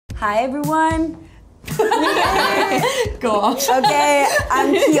Hi everyone. Go on. Okay,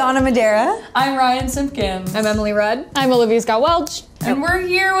 I'm Kiana Madeira. I'm Ryan Simpkins. I'm Emily Rudd. I'm Olivia Scott Welch. And we're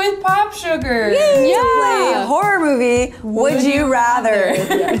here with POPSUGAR. To play a horror movie, Would You Rather?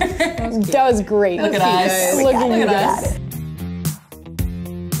 That was great. Look at us. Look at you guys.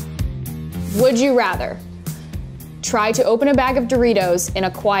 Would you rather try to open a bag of Doritos in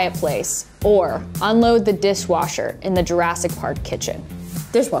a quiet place or unload the dishwasher in the Jurassic Park kitchen?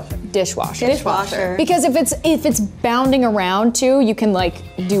 Dishwasher. Dishwasher. Because if it's bounding around too, you can like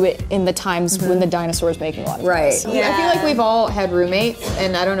do it in the times when the dinosaur's making a lot of noise. Yeah. I feel like we've all had roommates,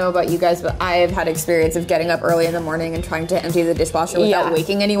 and I don't know about you guys, but I have had experience of getting up early in the morning and trying to empty the dishwasher without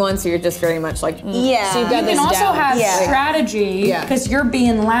waking anyone, so you're just very much like, Yeah. So you've got You this can also down. have strategy, because you're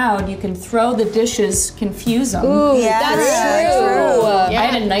being loud, you can throw the dishes, confuse them. Ooh, Yeah, that's true. I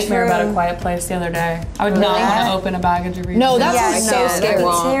had a nightmare about A Quiet Place the other day. I would not want to open a bag of Doritos. No, that's so That'd scary. be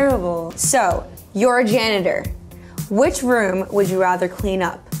terrible. So, you're a janitor. Which room would you rather clean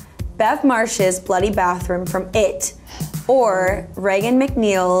up? Bev Marsh's bloody bathroom from It, or Reagan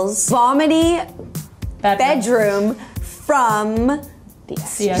McNeil's vomity bedroom from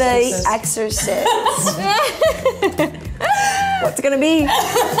The Exorcist? What's it gonna be?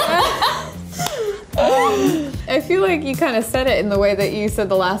 I feel like you kind of said it in the way that you said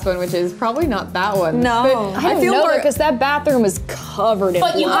the last one, which is probably not that one. No. But I feel know because that bathroom is covered in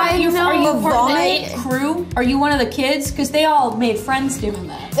But you blood. are you part of the vomit. It crew? Are you one of the kids? Because they all made friends doing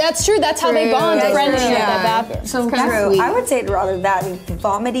that. That's true. That's how they bond. That's Friendship true. at that bathroom. So kinda true. sweet. I would say rather that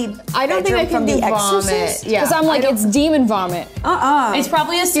vomity. I don't think I bedroom can from do The vomit. Exorcist. Yeah. Because I'm like, it's demon vomit. It's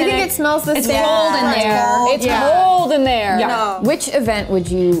probably acidic. Do you think it smells the It's same? cold in there. It's cold in there. Yeah. No. Which event would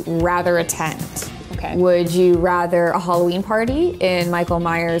you rather attend? Okay. Would you rather a Halloween party in Michael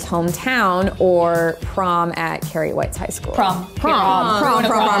Myers' hometown or prom at Carrie White's high school? Prom. Prom.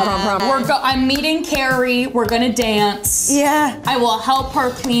 I'm meeting Carrie. We're gonna dance. Yeah. I will help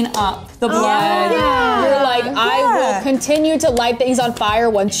her clean up the blood. You're like, I will continue to light things on fire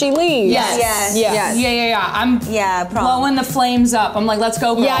once she leaves. Yes. Yeah. I'm Prom. blowing the flames up. I'm like, let's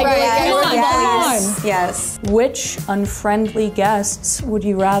go, girl. Yeah, you're like, come on, Yes. Yes. Which unfriendly guests would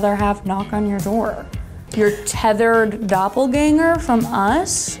you rather have knock on your door? Your tethered doppelganger from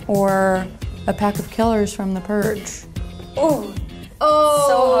Us or a pack of killers from The Purge? Oh. Oh,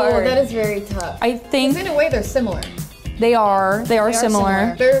 So hard. that is very tough. I think In a way, they're similar. they are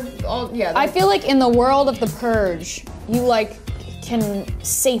similar. They're all, I feel like in the world of the Purge, you like can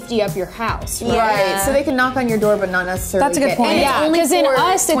safety up your house, right? Right, so they can knock on your door, but not necessarily. That's a good get point. in. Yeah, Only because in for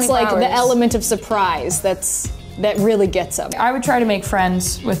Us, it's 24 like the hours. element of surprise that really gets them. I would try to make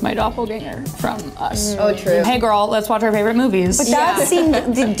friends with my doppelganger from Us. Oh, true. Hey girl, let's watch our favorite movies. But that scene,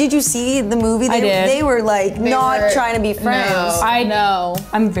 did you see the movie? I did. They were like not were- trying to be friends. No. I know.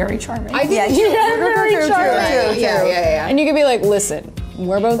 I'm very charming. I think Yeah, you're very true. charming. Yeah. And you could be like, listen,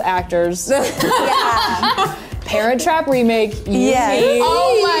 we're both actors. Parent Trap remake. Yes.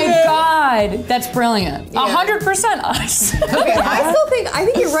 Oh my god, that's brilliant. 100% Us. Okay, I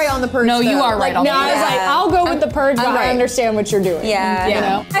think you're right on the Purge. No, you though. are right on No, the I was like, I'll go with the Purge, but right. I understand what you're doing. Yeah. You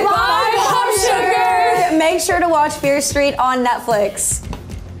know? Bye, POPSUGAR! Make sure to watch Fear Street on Netflix.